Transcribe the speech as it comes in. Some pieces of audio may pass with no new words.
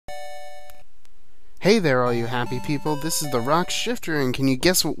Hey there, all you happy people. This is the Rock Shifter, and can you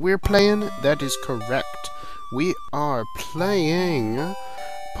guess what we're playing? That is correct. We are playing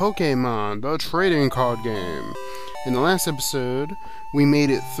Pokémon, the trading card game. In the last episode, we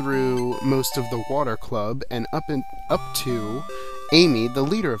made it through most of the Water Club and up to Amy, the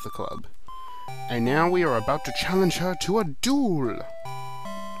leader of the club. And now we are about to challenge her to a duel.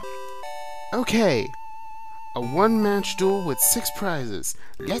 Okay, a one-match duel with 6 prizes.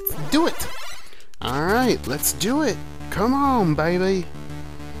 Let's do it! Alright, let's do it! Come on, baby!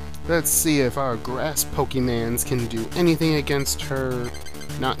 Let's see if our grass Pokemons can do anything against her...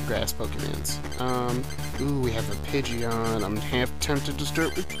 not grass Pokemons. Ooh, we have a Pidgeot. I'm half tempted to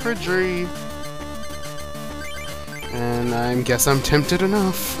start with Pidgey. And I guess I'm tempted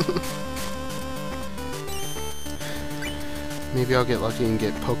enough. Maybe I'll get lucky and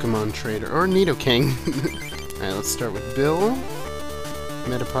get Pokemon Trader, or Nidoking. Alright, let's start with Bill.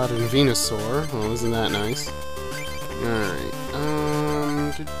 Metapod and Venusaur. Oh, isn't that nice? Alright,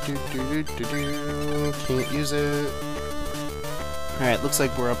 can't use it. Alright, looks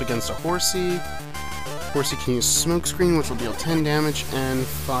like we're up against a Horsey. Horsey can use Smokescreen, which will deal 10 damage and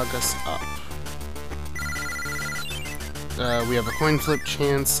fog us up. We have a coin flip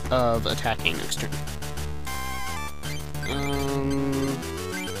chance of attacking next turn.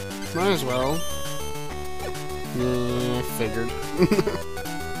 Might as well. Yeah, figured.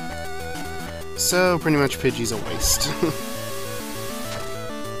 So, pretty much Pidgey's a waste.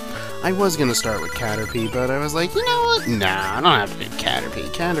 I was gonna start with Caterpie, but I was like, you know what? Nah, I don't have to do Caterpie.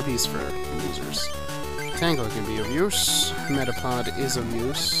 Caterpie's for losers. Tangle can be of use. Metapod is of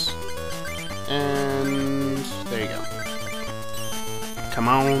use. And... there you go. Come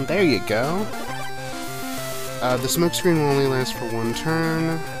on, there you go. The Smokescreen will only last for 1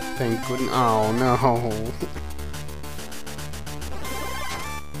 turn. Thank goodness. Oh, no.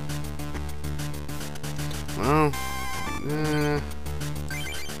 Well,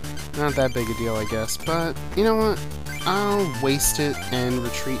 not that big a deal, I guess, but you know what? I'll waste it and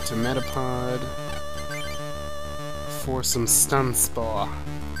retreat to Metapod for some Stun Spore.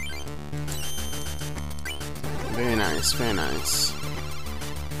 Very nice, very nice.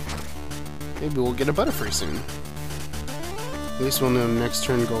 Maybe we'll get a Butterfree soon. At least we'll know next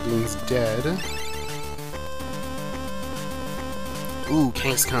turn Goldine's dead. Ooh,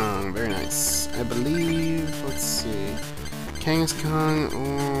 Kangaskhan, very nice. I believe, let's see, Kangaskhan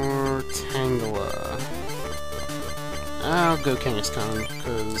or Tangela. I'll go Kangaskhan,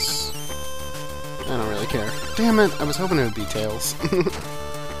 because I don't really care. Damn it, I was hoping it would be Tails.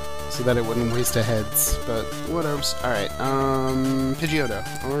 So that it wouldn't waste a heads, but whatevs. Alright, Pidgeotto,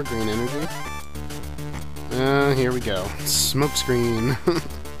 or Green Energy. Here we go. Smokescreen.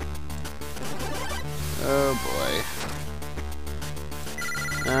 Oh boy.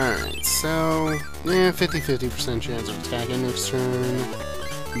 Alright, so, yeah, 50-50% chance of attacking next turn.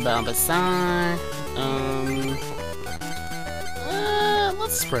 Bulbasaur.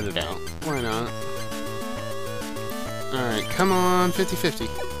 Let's spread it out. Why not? Alright, come on, 50-50.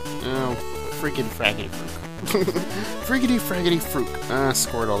 Oh, freaking fraggity fruit. Freaking fraggity fruit.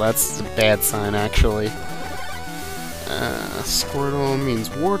 Squirtle, that's a bad sign, actually. Squirtle means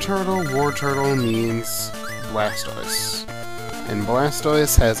Wartortle. Wartortle means Blastoise. And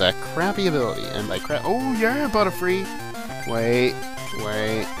Blastoise has a crappy ability, and by crap— oh yeah, Butterfree! Wait.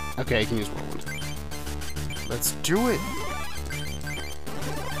 Okay, I can use Whirlwind. Let's do it!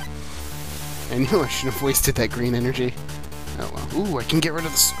 I knew I shouldn't have wasted that green energy. Oh well. Ooh, I can get rid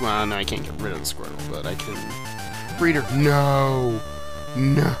of the— well, no, I can't get rid of the Squirtle, but I can— Breeder! No!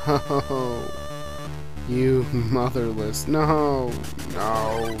 No! You motherless— no!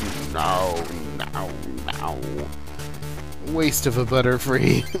 No! No! No! No! Waste of a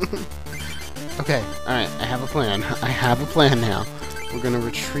Butterfree. Okay, alright, I have a plan. I have a plan now. We're gonna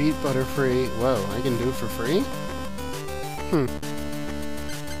retreat Butterfree. Whoa, I can do it for free?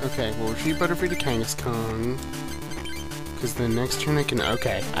 Okay, we'll retreat Butterfree to Kangaskhan. Because then next turn I can—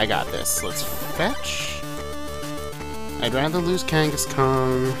 okay, I got this. Let's fetch. I'd rather lose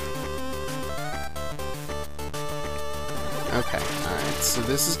Kangaskhan. Okay, alright, so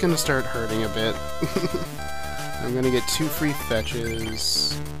this is gonna start hurting a bit. I'm gonna get 2 free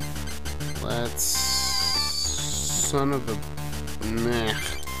fetches. Let's... son of a... meh.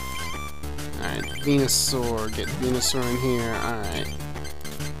 Alright, Venusaur. Get Venusaur in here. Alright.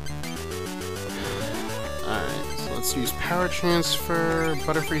 Alright, so let's use Power Transfer.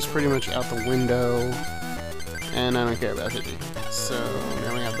 Butterfree's pretty much out the window. And I don't care about Pidgey. So,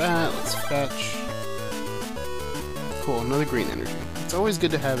 now we have that. Let's fetch. Cool, another green energy. It's always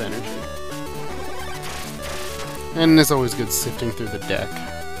good to have energy. And it's always good sifting through the deck.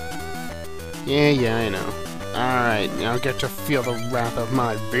 Yeah, I know. Alright, now get to feel the wrath of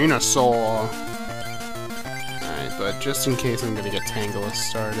my Venusaur! Alright, but just in case I'm gonna get Tangela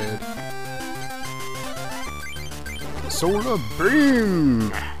started. Solar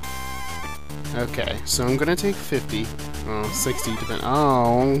Beam! Okay, so I'm gonna take 50. Well, 60 depend.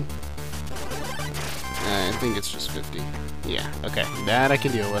 Oh! I think it's just 50. Yeah, okay. That I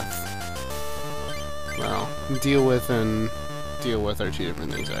can deal with. Well, deal with and deal with are two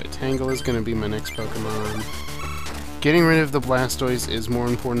different things. Alright, Tangle is gonna be my next Pokemon. Getting rid of the Blastoise is more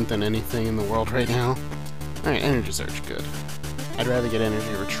important than anything in the world right now. Alright, Energy Surge, good. I'd rather get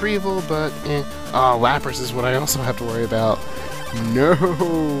Energy Retrieval, but eh. Oh, Lapras is what I also have to worry about. No!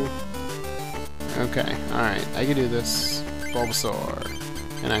 Okay, alright, I can do this. Bulbasaur.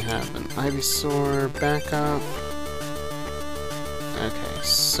 And I have an Ivysaur backup. Okay,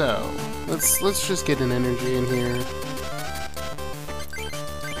 so let's just get an energy in here.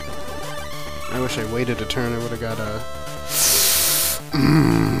 I wish I waited a turn. I would have got a.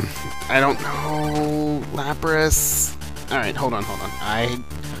 I don't know. Lapras. All right, hold on.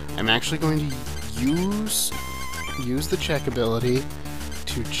 I'm actually going to use the check ability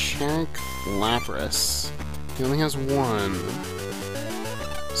to check Lapras. He only has one.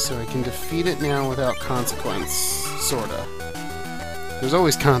 So I can defeat it now without consequence, sorta. There's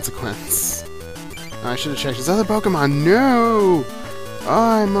always consequence. I should have checked his other Pokemon. No!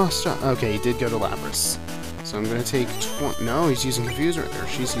 I must. Okay, he did go to Lapras. So I'm gonna take 20. No, he's using Confuse Ray. Or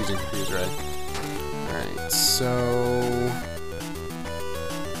she's using Confuse Ray. Alright, so.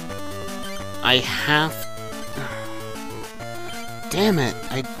 I have. Damn it!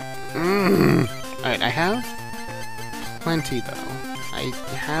 Alright, I have plenty though. I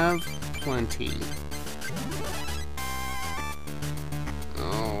have plenty.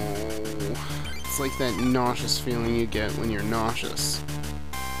 Oh, it's like that nauseous feeling you get when you're nauseous.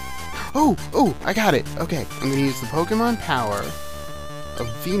 Oh, I got it. Okay, I'm gonna use the Pokemon power of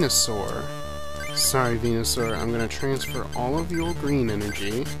Venusaur. Sorry, Venusaur, I'm gonna transfer all of your green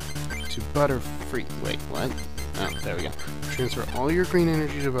energy to Butterfree. Wait, what? Oh, there we go. Transfer all your green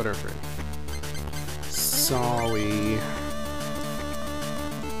energy to Butterfree. Sorry.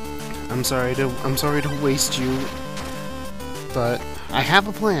 I'm sorry to waste you, but I have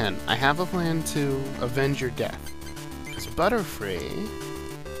a plan. I have a plan to avenge your death. Because Butterfree,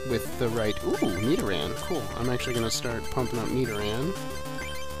 with the right... Ooh, Nidoran. Cool. I'm actually going to start pumping up Nidoran.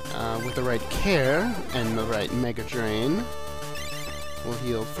 With the right care and the right Mega Drain, will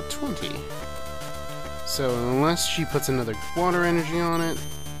heal for 20. So unless she puts another water energy on it,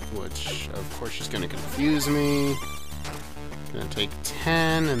 which of course she's going to confuse me. Gonna take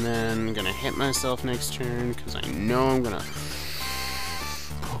 10, and then gonna hit myself next turn, because I know I'm gonna...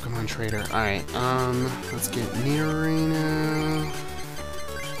 Pokemon Trader. Alright, let's get Nidorina.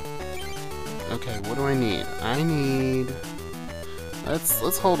 Okay, what do I need? I need...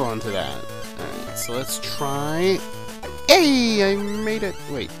 Let's hold on to that. Alright, so let's try... Hey! I made it!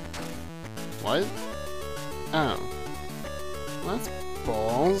 Wait. What? Oh. Well, that's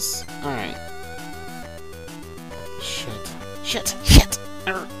balls. Alright. Shit!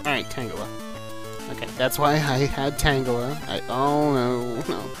 Alright, Tangela. Okay, that's why I had Tangela. Oh no.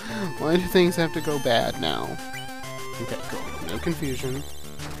 Why do things have to go bad now? Okay, cool. No confusion.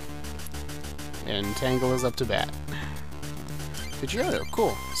 And Tangela's up to bat. Pidgeotto,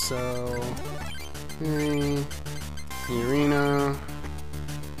 cool. So... Arena.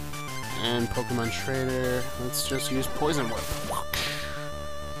 And Pokemon Trader. Let's just use Poison Whip.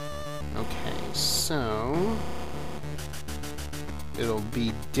 Okay, so... It'll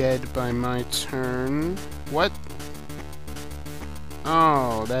be dead by my turn. What?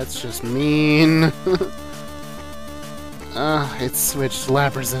 Oh, that's just mean. It switched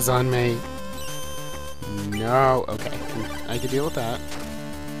Labrases on me. No. Okay, I could deal with that.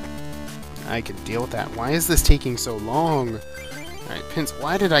 Why is this taking so long? Alright, Pins,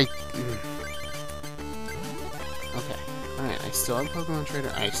 why did I... Okay, alright, I still have Pokemon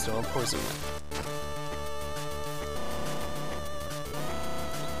Trader, I still have Poison Whip.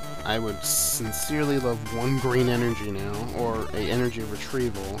 I would sincerely love one green energy now, or a energy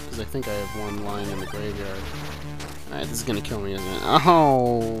retrieval, because I think I have one lying in the graveyard. Alright, this is gonna kill me, isn't it?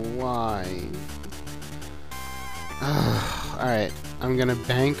 Oh, why? Alright, I'm gonna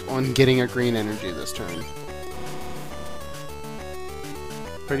bank on getting a green energy this turn.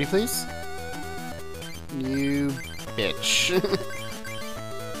 Pretty please? You bitch.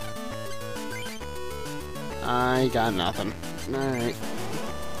 I got nothing. Alright.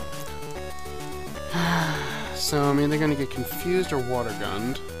 So I'm either gonna get confused or water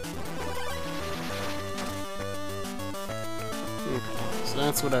gunned. Okay, so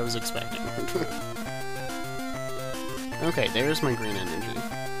That's what I was expecting. Okay, there's my green energy.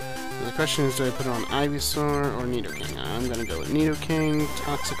 So the question is, do I put it on Ivysaur or Nidoking? I'm gonna go with Nidoking.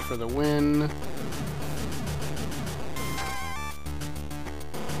 Toxic for the win.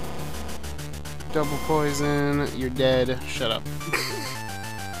 Double poison. You're dead. Shut up.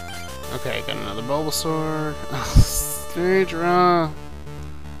 Okay, got another Bulbasaur. Oh, Sidra.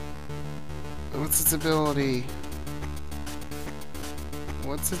 What's its ability?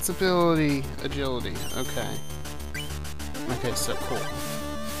 What's its ability? Agility. Okay. Okay, so cool.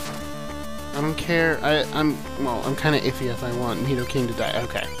 I don't care. I'm kind of iffy if I want Nidoking to die.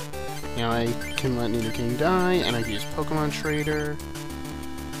 Okay. Now I can let Nidoking die, and I can use Pokemon Trader.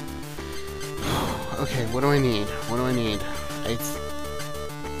 Okay, what do I need? What do I need? I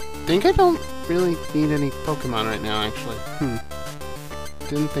think I don't really need any Pokemon right now, actually.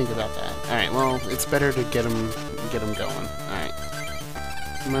 Didn't think about that. Alright, well, it's better to get them going. Alright.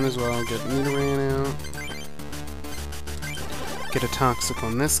 Might as well get Nidoran out. Get a Toxic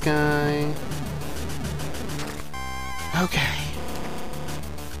on this guy. Okay.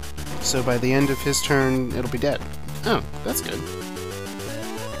 So by the end of his turn, it'll be dead. Oh, that's good.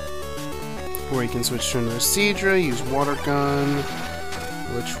 Or you can switch to another Seadra, use Water Gun,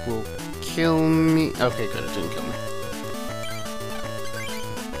 which will kill me. Okay, good, it didn't kill me.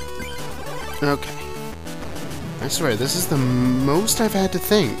 Okay. I swear, this is the most I've had to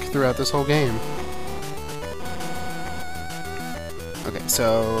think throughout this whole game. Okay,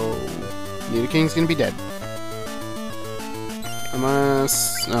 so Nidoking's gonna be dead.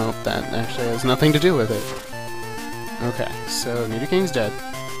 Unless... oh, that actually has nothing to do with it. Okay, so Nidoking's dead.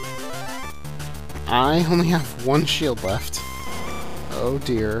 I only have one shield left. Oh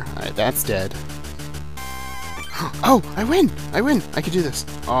dear. Alright, that's dead. Oh! I win! I win! I can do this.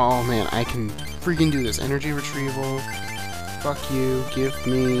 Oh man, I can freaking do this. Energy retrieval. Fuck you. Give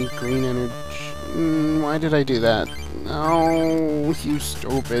me green energy. Why did I do that? No, you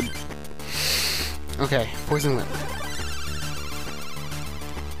stupid. Okay, Poison Whip.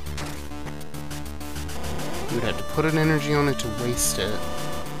 You would have to put an energy on it to waste it.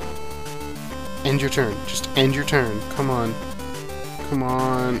 End your turn. Just end your turn. Come on. Come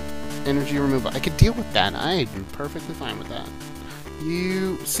on. Energy removal. I could deal with that. I'd be perfectly fine with that.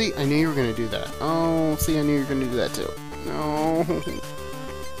 You... see, I knew you were going to do that. Oh, see, I knew you were going to do that too. No.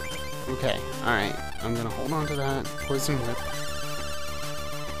 Okay, alright. I'm going to hold on to that. Poison Whip.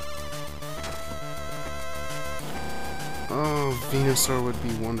 Oh, Venusaur would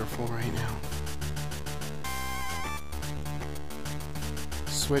be wonderful right now.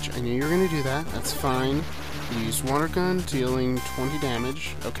 Switch. I knew you were going to do that. That's fine. Use Water Gun, dealing 20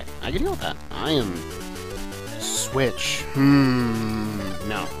 damage. Okay, I can deal with that. I am... switch.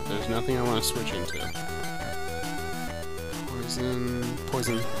 No, there's nothing I want to switch into. Poison...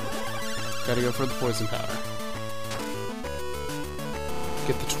 poison. Gotta go for the poison powder.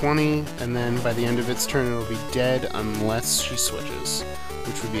 Get the 20, and then by the end of its turn it'll be dead unless she switches.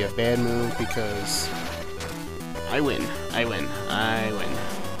 Which would be a bad move because... I win. I win. I win.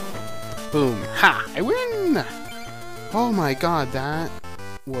 Boom. Ha! I win! Oh my god, that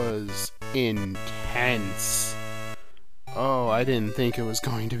was intense. Oh, I didn't think it was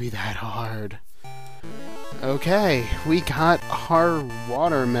going to be that hard. Okay, we got our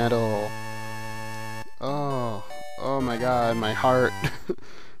water medal. Oh my god, my heart.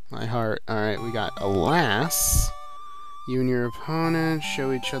 My heart. Alright, we got Alas. You and your opponent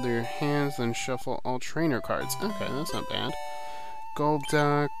show each other your hands, then shuffle all trainer cards. Okay, that's not bad.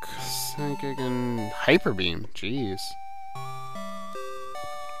 Golduck, Psychic, and Hyper Beam. Jeez.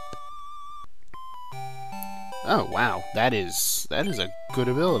 Oh, wow. That is a good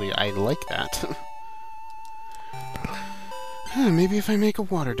ability. I like that. Maybe if I make a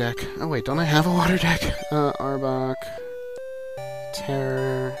water deck. Oh, wait, don't I have a water deck? Arbok,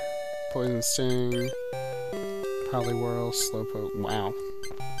 Terror, Poison Sting, Poliwhirl, Slowpoke. Wow.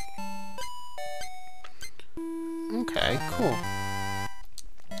 Okay, cool.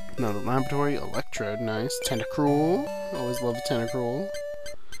 Another Laboratory, Electrode, nice. Tentacruel, always love Tentacruel.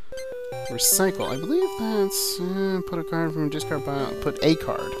 Recycle, I believe that's put a card from a discard pile, put a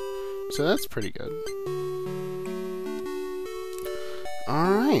card. So that's pretty good.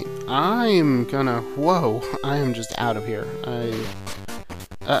 Alright, I'm gonna... whoa, I am just out of here.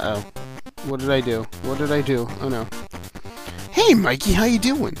 Uh-oh. What did I do? What did I do? Oh no. Hey Mikey, how you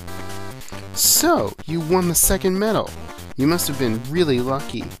doing? So, you won the second medal. You must have been really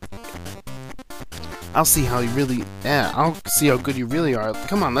lucky. I'll see how I'll see how good you really are.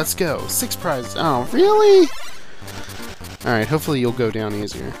 Come on, let's go. 6 prizes. Oh, really? Alright, hopefully you'll go down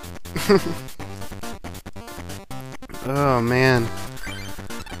easier. Oh, man.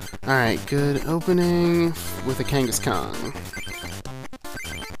 Alright, good opening with a Kangaskhan.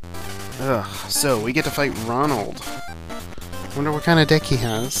 Ugh, so we get to fight Ronald. Wonder what kind of deck he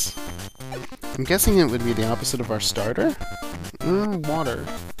has. I'm guessing it would be the opposite of our starter? Water.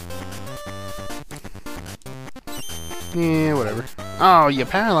 Yeah, whatever. Oh, you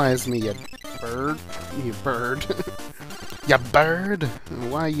paralyzed me, you bird. You bird. You bird?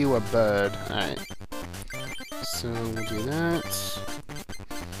 Why you a bird? Alright. So we'll do that.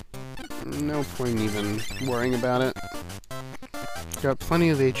 No point even worrying about it. Got plenty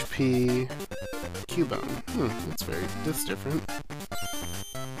of HP. Cubone. That's different.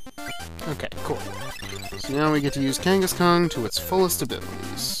 Okay, cool. So now we get to use Kangaskhan to its fullest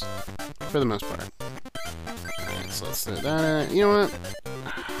abilities. For the most part. Alright, so let's throw that at. You know what?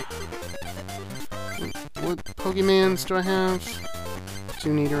 What Pokemons do I have? 2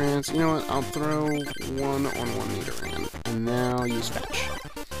 Nidorans. You know what? I'll throw one on one Nidoran. And now use Fetch.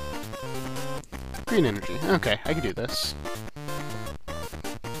 Green energy. Okay, I can do this.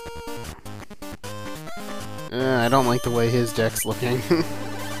 I don't like the way his deck's looking.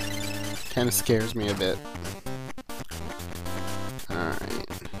 Kinda scares me a bit. Alright.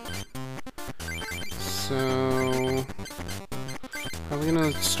 So... probably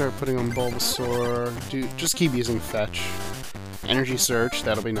gonna start putting on Bulbasaur. Just keep using Fetch. Energy Search,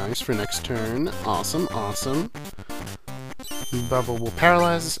 that'll be nice for next turn. Awesome, awesome. Bubble will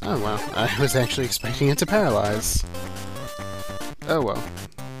paralyze. Oh wow, I was actually expecting it to paralyze. Oh well.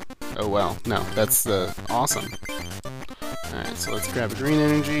 Oh well, no, that's the awesome. Alright, so let's grab a green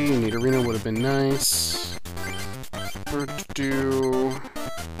energy. Nidorino would have been nice.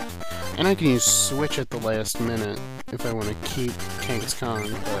 And I can use Switch at the last minute if I want to keep Kangaskhan,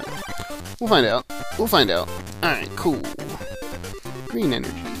 but we'll find out. We'll find out. Alright, cool. Green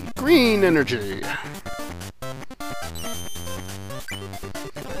energy. Green energy!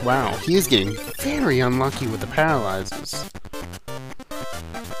 Wow, he is getting very unlucky with the paralyzes.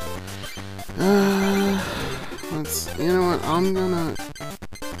 You know what, I'm gonna...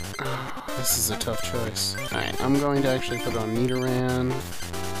 Oh, this is a tough choice. Alright, I'm going to actually put on Nidoran.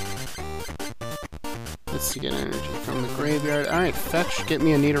 Let's get energy from the graveyard. Alright, Fetch, get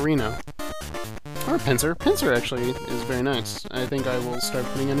me a Nidorino. Or a Pinsir. Pinsir actually is very nice. I think I will start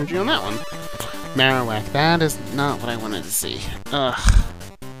putting energy on that one. Marowak, that is not what I wanted to see. Ugh.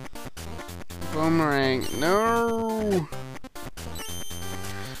 Boomerang, no!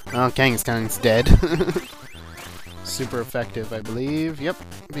 Oh, Kangaskhan's dead. Super effective, I believe. Yep,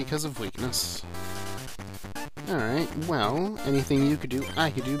 because of weakness. Alright, well, anything you could do,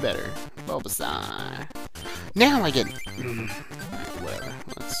 I could do better. Bulbasaur. Now I get... whatever,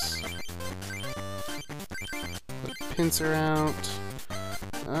 let's... put Pinsir out.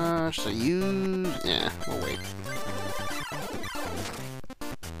 Should I use... yeah, we'll wait.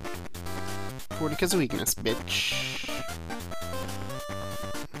 40 because of weakness, bitch.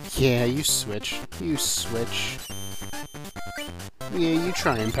 Yeah, you switch. You switch. Yeah, you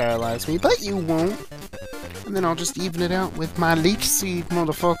try and paralyze me, but you won't. And then I'll just even it out with my Leech Seed,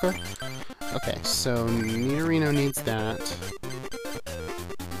 motherfucker. Okay, so Nidorino needs that.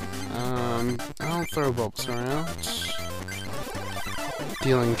 I'll throw Bulbasaur out.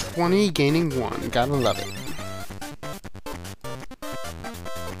 Dealing 20, gaining 1. Gotta love it.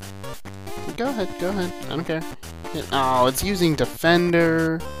 Go ahead, go ahead. I don't care. Oh, it's using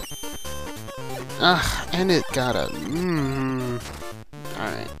Defender. Ugh, and it got a...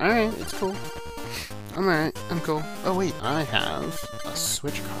 Alright, it's cool. I'm alright, I'm cool. Oh wait, I have a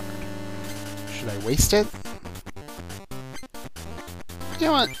Switch card. Should I waste it? You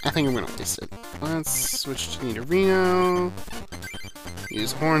know what? I think I'm gonna waste it. Let's switch to Nidorino.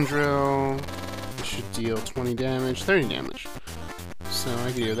 Use Horn Drill. It should deal 20 damage, 30 damage. So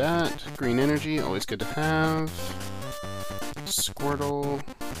I can do that. Green energy, always good to have. Squirtle.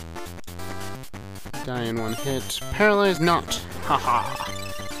 Die in one hit. Paralyze not. Haha.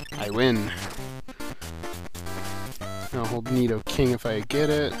 I win. I'll hold Nido King if I get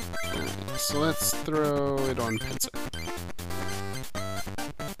it. So let's throw it on Pinsir.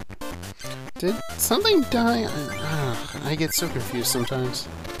 Did something die? I get so confused sometimes.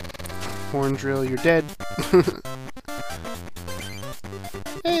 Horn Drill, you're dead.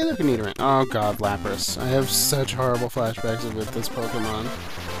 Hey, look at Nidoran. Oh god, Lapras. I have such horrible flashbacks with this Pokemon.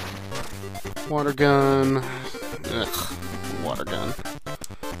 Water Gun. Ugh. Water Gun.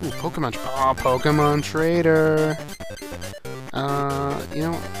 Ooh, Pokemon. Oh, Pokemon Trader. You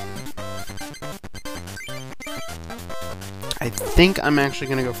know, I think I'm actually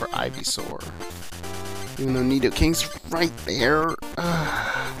gonna go for Ivysaur. Even though Nidoking's right there.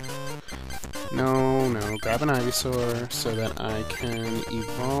 No. Oh no, grab an Ivysaur so that I can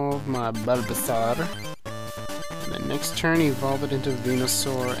evolve my Bulbasaur. And then next turn, evolve it into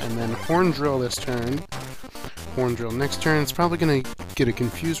Venusaur, and then Horn Drill this turn. Horn Drill next turn. It's probably gonna get a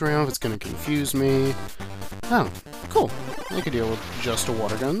Confuse round if it's gonna confuse me. Oh, cool. I could deal with just a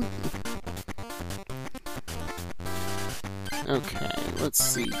Water Gun. Okay, let's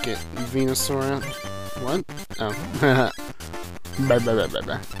see. Get Venusaur out. What? Oh. Blah, blah, blah,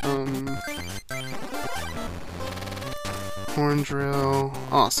 blah. Horn Drill.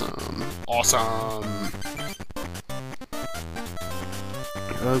 Awesome. Awesome!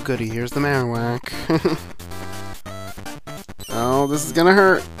 Oh goody, here's the Marowak. Oh, this is gonna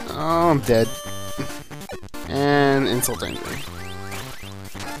hurt. Oh, I'm dead. And Insult Injury.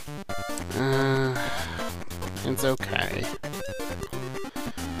 It's okay.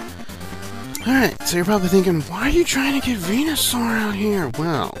 Alright, so you're probably thinking, why are you trying to get Venusaur out here?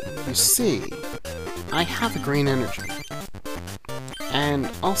 Well, you see, I have a green energy. And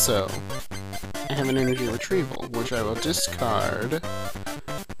also, I have an energy retrieval, which I will discard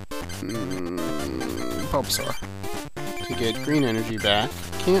Bulbasaur to get green energy back.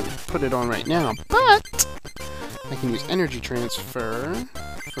 Can't put it on right now, but I can use energy transfer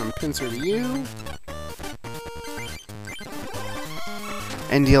from Pinsir to you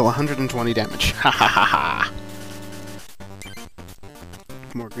and deal 120 damage. Ha ha ha ha!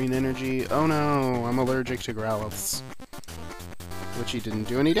 More green energy. Oh no, I'm allergic to Growlithe. Which he didn't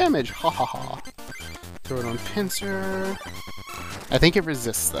do any damage. Ha ha ha. Throw it on Pinsir. I think it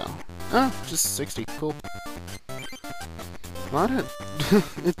resists though. Oh, just 60. Cool.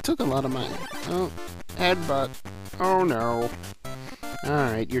 It took a lot of mine. Oh, headbutt. Oh no.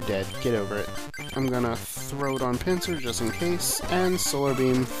 Alright, you're dead. Get over it. I'm gonna throw it on Pinsir just in case, and Solar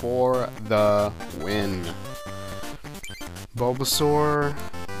Beam for the win. Bulbasaur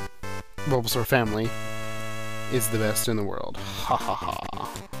family is the best in the world. Ha ha ha.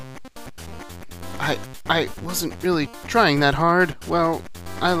 I wasn't really trying that hard. Well,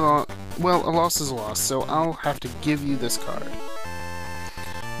 a loss is a loss, so I'll have to give you this card.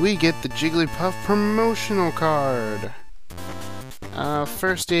 We get the Jigglypuff promotional card.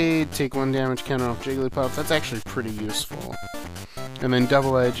 First aid, take 1 damage counter off Jigglypuff. That's actually pretty useful. And then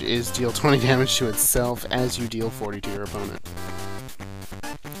Double Edge is deal 20 damage to itself as you deal 40 to your opponent.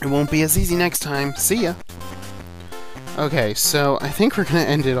 It won't be as easy next time. See ya! Okay, so I think we're gonna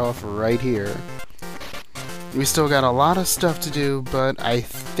end it off right here. We still got a lot of stuff to do, but I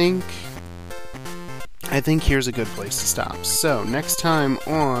think here's a good place to stop. So, next time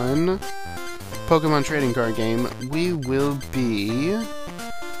on Pokemon Trading Card Game, we will be...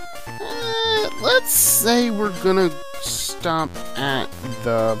 let's say we're gonna stop at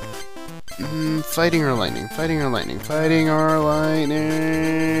the... Fighting or Lightning? Fighting or Lightning? Fighting or Lightning?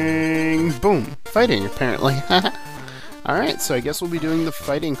 Boom! Fighting, apparently. Alright, so I guess we'll be doing the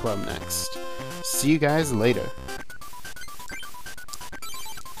Fighting Club next. See you guys later.